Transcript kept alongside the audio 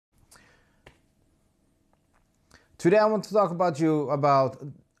Today I want to talk about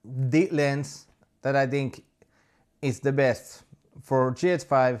the lens that I think is the best for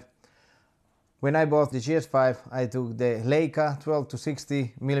GH5. When I bought the GH5, I took the Leica 12 to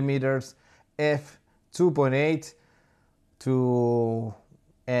 60 millimeters f 2.8 to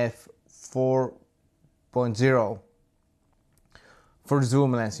f 4.0 for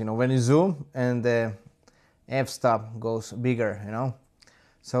zoom lens. You know, when you zoom and the f-stop goes bigger, you know.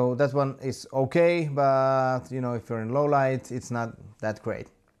 So that one is okay, but you know, if you're in low light, it's not that great.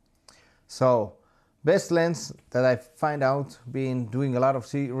 So best lens that I find out, been doing a lot of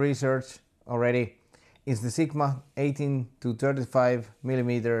research already, is the Sigma 18 to 35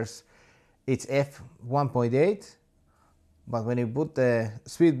 millimeters. It's f 1.8, but when you put the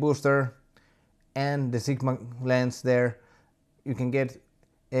speed booster and the Sigma lens there, you can get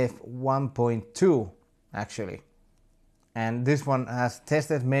f 1.2 actually. And this one has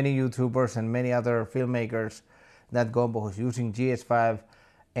tested many YouTubers and many other filmmakers that combo who's using GH5,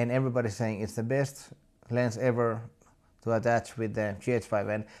 and everybody's saying it's the best lens ever to attach with the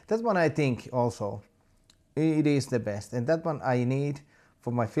GH5, and that one I think also it is the best, and that one I need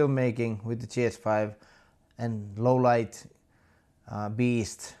for my filmmaking with the GH5 and low light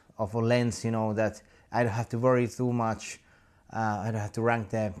beast of a lens, you know, that I don't have to worry too much. I don't have to rank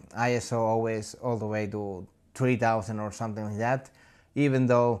the ISO always all the way to 3000 or something like that, even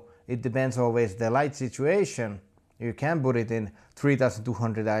though it depends always the light situation. You can put it in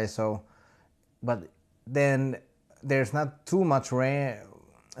 3200 ISO, but then there's not too much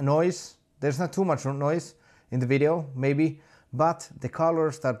noise. There's not too much noise in the video, maybe, but the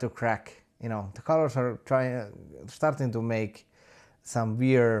colors start to crack. You know, the colors are starting to make some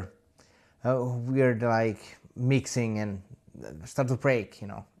weird like mixing and start to break. You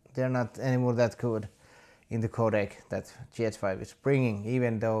know, they're not anymore that good in the codec that GH5 is bringing.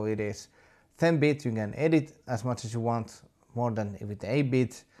 Even though it is 10-bit, you can edit as much as you want, more than with the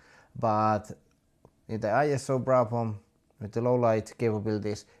 8-bit, but with the ISO problem, with the low light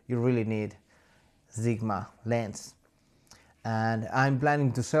capabilities, you really need Sigma lens. And I'm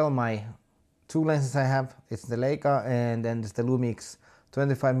planning to sell my two lenses I have. It's the Leica and then it's the Lumix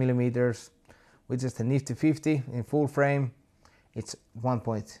 25 millimeters, which is the Nifty 50 in full frame. It's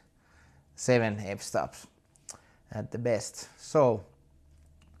 1.7 f-stops at the best. So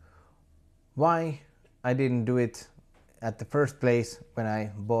why I didn't do it at the first place when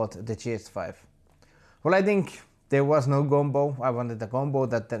I bought the GH5? Well, I think there was no combo. I wanted a combo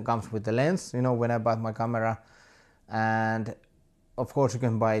that comes with the lens, you know, when I bought my camera. And of course you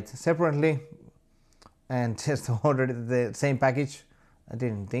can buy it separately and just order the same package. I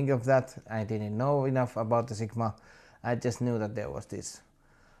didn't think of that. I didn't know enough about the Sigma. I just knew that there was this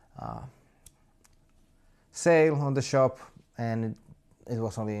sale on the shop, and it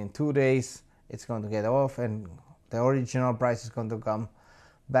was only in 2 days. It's going to get off and the original price is going to come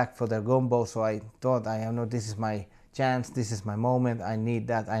back for the combo. So I thought, this is my chance, this is my moment, I need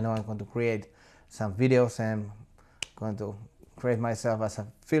that. I know I'm going to create some videos and going to create myself as a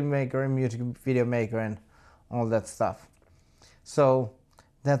filmmaker and music video maker and all that stuff. So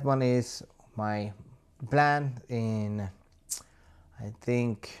that one is my plan in, I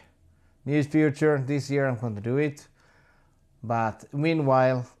think, near future. This year I'm going to do it, but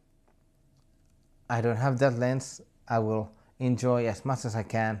meanwhile I don't have that lens. I will enjoy as much as I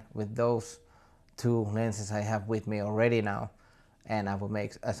can with those two lenses I have with me already now, and I will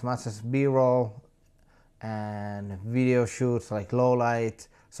make as much as B-roll and video shoots like low light,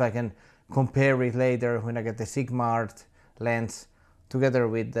 so I can compare it later when I get the Sigma Art lens together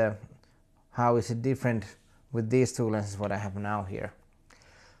with the how is it different with these two lenses what I have now here.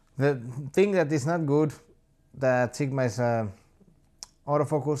 The thing that is not good, that Sigma is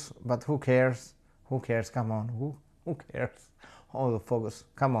autofocus, but who cares? Who cares? Come on, who cares? Autofocus,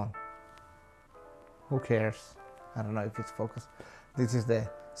 come on. Who cares? I don't know if it's focused. This is the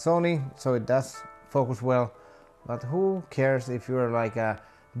Sony, so it does focus well, but who cares if you're like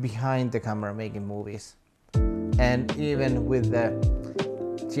behind the camera making movies? And even with the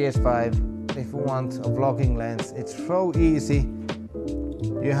GH5, if you want a vlogging lens, it's so easy.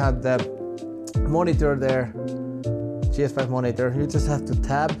 You have the monitor there, GH5 monitor. You just have to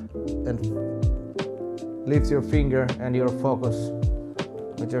tap and lift your finger and your focus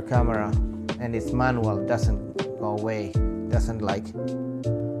with your camera, and it's manual, doesn't go away, doesn't like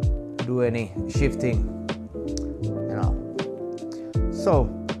do any shifting, you know. So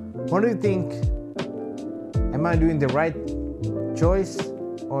what do you think? Am I doing the right choice,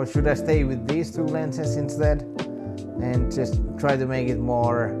 or should I stay with these two lenses instead and just try to make it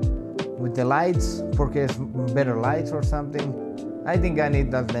more with the lights, purchase better lights or something? I think I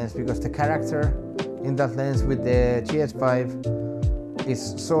need that lens because the character in that lens with the GH5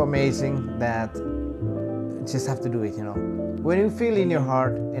 is so amazing that you just have to do it, you know. When you feel in your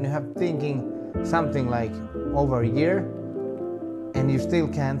heart and you have thinking something like over a year and you still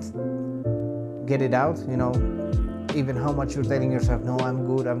can't get it out, you know, even how much you're telling yourself, no, I'm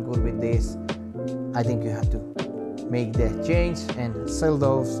good with this, I think you have to make the change and sell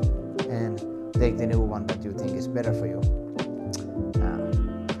those and take the new one that you think is better for you.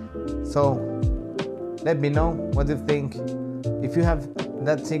 So let me know what you think. If you have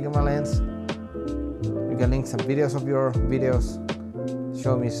that Sigma lens, you can link some videos of your videos,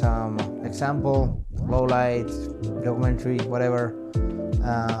 show me some example, low light, documentary, whatever.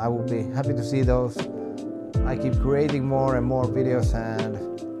 I will be happy to see those. I keep creating more and more videos, and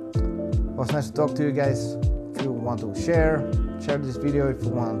it was nice to talk to you guys. If you want to share this video. If you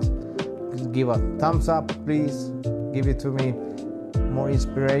want to give a thumbs up, please give it to me, more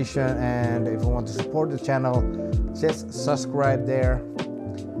inspiration. And if you want to support the channel, just subscribe there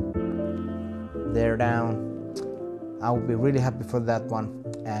down. I will be really happy for that one.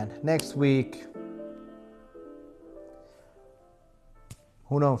 And next week,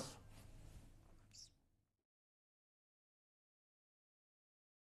 who knows?